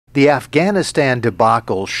The Afghanistan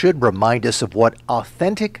debacle should remind us of what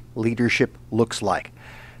authentic leadership looks like.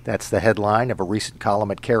 That's the headline of a recent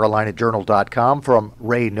column at CarolinaJournal.com from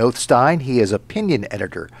Ray Nothstine. He is opinion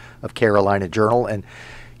editor of Carolina Journal. And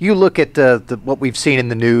you look at what we've seen in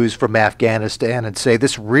the news from Afghanistan and say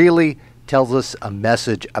this really tells us a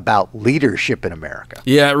message about leadership in America.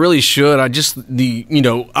 Yeah, it really should.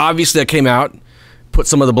 Obviously that came out, put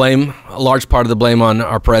some of the blame, a large part of the blame on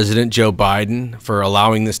our president, Joe Biden, for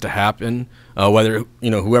allowing this to happen,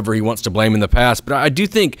 whoever he wants to blame in the past. But I do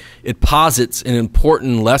think it posits an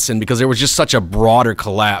important lesson because there was just such a broader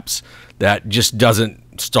collapse that just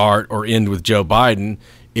doesn't start or end with Joe Biden.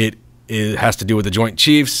 It has to do with the Joint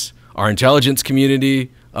Chiefs, our intelligence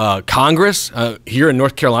community, Congress. Here in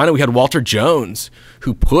North Carolina, we had Walter Jones,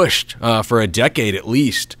 who pushed for a decade at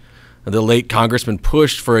least. The late congressman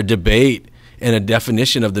pushed for a debate and a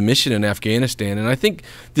definition of the mission in Afghanistan. And I think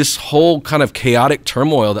this whole kind of chaotic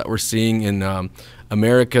turmoil that we're seeing in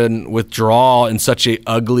American withdrawal in such a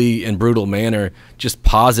ugly and brutal manner just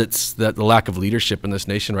posits that the lack of leadership in this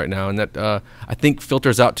nation right now, and that I think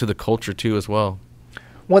filters out to the culture too as well.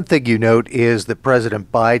 One thing you note is that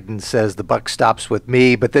President Biden says the buck stops with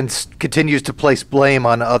me, but then continues to place blame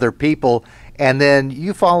on other people. And then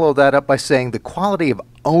you follow that up by saying the quality of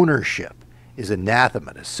ownership is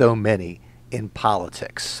anathema to so many in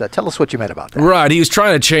politics. Tell us what you meant about that. Right. He was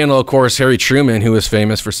trying to channel, of course, Harry Truman, who was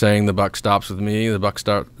famous for saying the buck stops with me,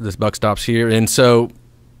 this buck stops here. And so,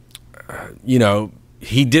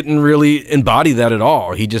 he didn't really embody that at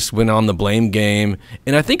all. He just went on the blame game.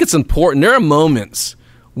 And I think it's important. There are moments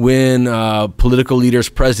when political leaders,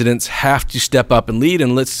 presidents have to step up and lead.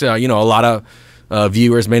 And let's a lot of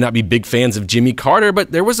viewers may not be big fans of Jimmy Carter,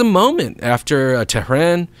 but there was a moment after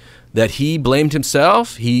Tehran that he blamed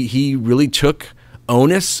himself. He really took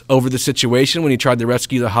onus over the situation when he tried to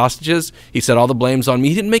rescue the hostages. He said, all the blame's on me.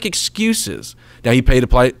 He didn't make excuses. Now, he paid a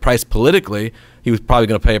price politically. He was probably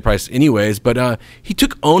going to pay a price anyways, but he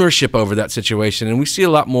took ownership over that situation. And we see a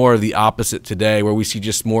lot more of the opposite today, where we see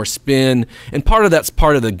just more spin. And part of that's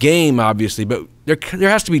part of the game, obviously, but there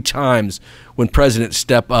has to be times when presidents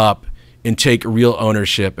step up and take real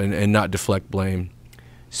ownership and not deflect blame.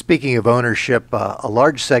 Speaking of ownership, a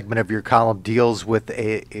large segment of your column deals with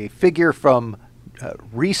a figure from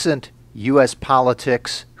recent U.S.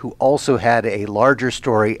 politics who also had a larger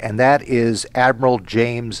story, and that is Admiral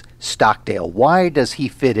James Stockdale. Why does he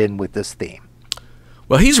fit in with this theme?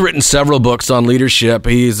 Well, he's written several books on leadership.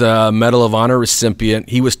 He's a Medal of Honor recipient.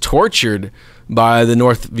 He was tortured by the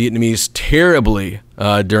North Vietnamese terribly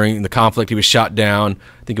during the conflict. He was shot down.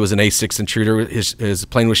 I think it was an A-6 intruder. His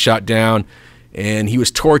plane was shot down, and he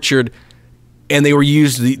was tortured. And they were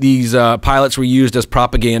used, these pilots were used as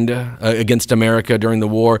propaganda against America during the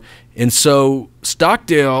war. And so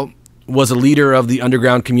Stockdale was a leader of the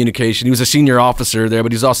underground communication. He was a senior officer there,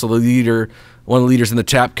 but he's also the leader, one of the leaders in the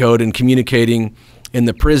TAP code and communicating in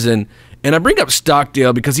the prison. And I bring up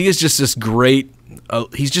Stockdale because he is just this great,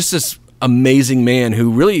 he's just this amazing man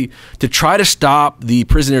who really, to try to stop the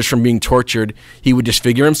prisoners from being tortured, he would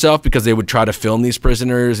disfigure himself because they would try to film these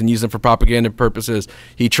prisoners and use them for propaganda purposes.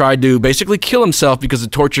 He tried to basically kill himself because the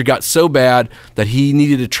torture got so bad that he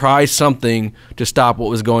needed to try something to stop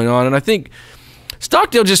what was going on. And I think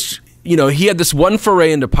Stockdale just, he had this one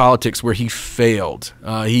foray into politics where he failed.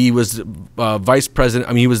 He was vice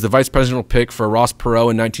president. He was the vice presidential pick for Ross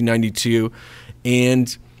Perot in 1992,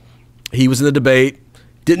 and he was in the debate.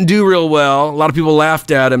 Didn't do real well. A lot of people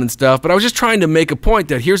laughed at him and stuff. But I was just trying to make a point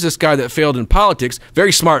that here's this guy that failed in politics.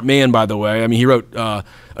 Very smart man, by the way. He wrote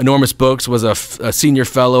enormous books, was a senior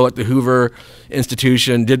fellow at the Hoover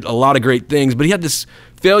Institution, did a lot of great things. But he had this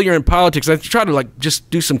failure in politics. I tried to just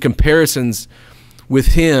do some comparisons with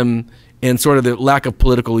him and sort of the lack of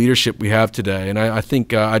political leadership we have today. And I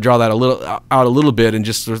think I draw that out a little bit, and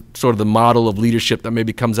just sort of the model of leadership that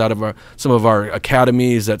maybe comes out of some of our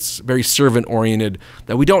academies that's very servant-oriented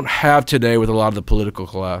that we don't have today with a lot of the political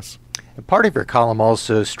class. And part of your column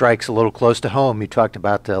also strikes a little close to home. You talked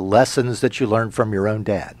about the lessons that you learned from your own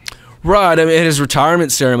dad. Right. At his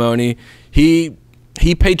retirement ceremony, he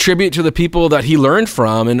paid tribute to the people that he learned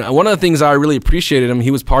from. And one of the things I really appreciated him,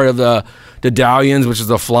 he was part of the Dallions, which is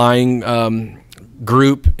a flying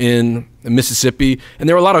group in Mississippi. And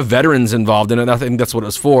there were a lot of veterans involved in it. I think that's what it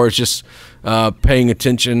was for. It's just paying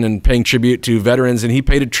attention and paying tribute to veterans. And he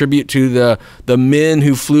paid a tribute to the men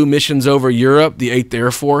who flew missions over Europe, the 8th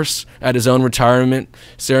Air Force, at his own retirement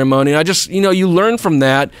ceremony. And I just, you learn from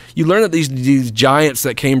that. You learn that these giants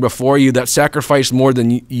that came before you that sacrificed more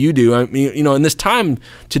than you do. In this time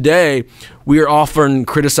today, we are often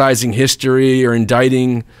criticizing history or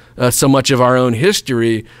indicting so much of our own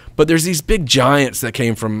history, but there's these big giants that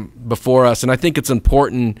came from before us, and I think it's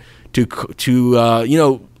important to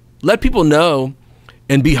let people know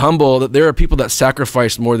and be humble that there are people that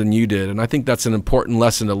sacrificed more than you did, and I think that's an important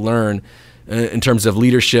lesson to learn in terms of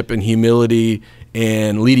leadership and humility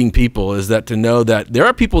and leading people, is that to know that there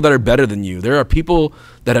are people that are better than you. There are people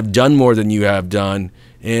that have done more than you have done,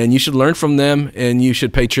 and you should learn from them, and you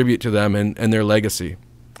should pay tribute to them and their legacy.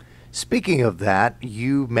 Speaking of that,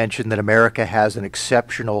 you mentioned that America has an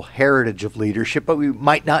exceptional heritage of leadership, but we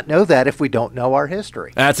might not know that if we don't know our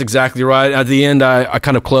history. That's exactly right. At the end, I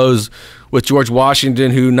kind of close with George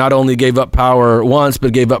Washington, who not only gave up power once,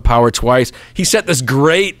 but gave up power twice. He set this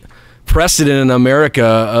great precedent in America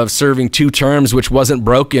of serving 2 terms, which wasn't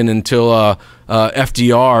broken until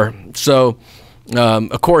FDR. So,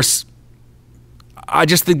 of course, I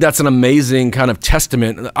just think that's an amazing kind of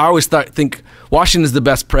testament. I always think Washington is the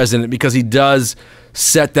best president because he does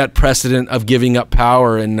set that precedent of giving up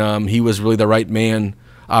power, and he was really the right man,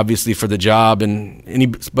 obviously, for the job.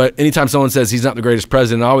 But anytime someone says he's not the greatest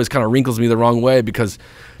president, it always kind of wrinkles me the wrong way, because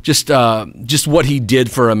just what he did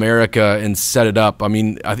for America and set it up. I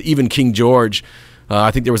mean, even King George,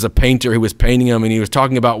 I think there was a painter who was painting him, and he was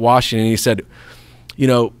talking about Washington, and he said,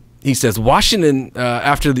 he says, Washington,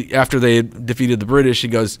 after they defeated the British, he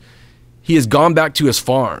goes, he has gone back to his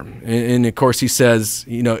farm. And of course, he says,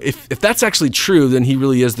 if that's actually true, then he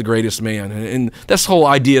really is the greatest man. And this whole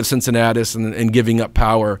idea of Cincinnatus and giving up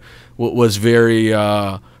power was very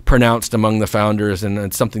pronounced among the founders, and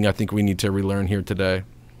it's something I think we need to relearn here today.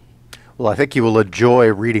 Well, I think you will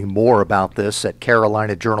enjoy reading more about this at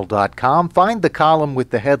carolinajournal.com. Find the column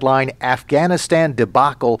with the headline, Afghanistan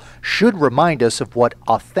Debacle Should Remind Us of What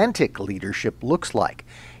Authentic Leadership Looks Like.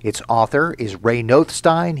 Its author is Ray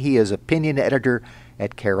Nothstine. He is opinion editor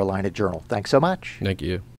at Carolina Journal. Thanks so much. Thank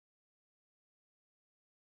you.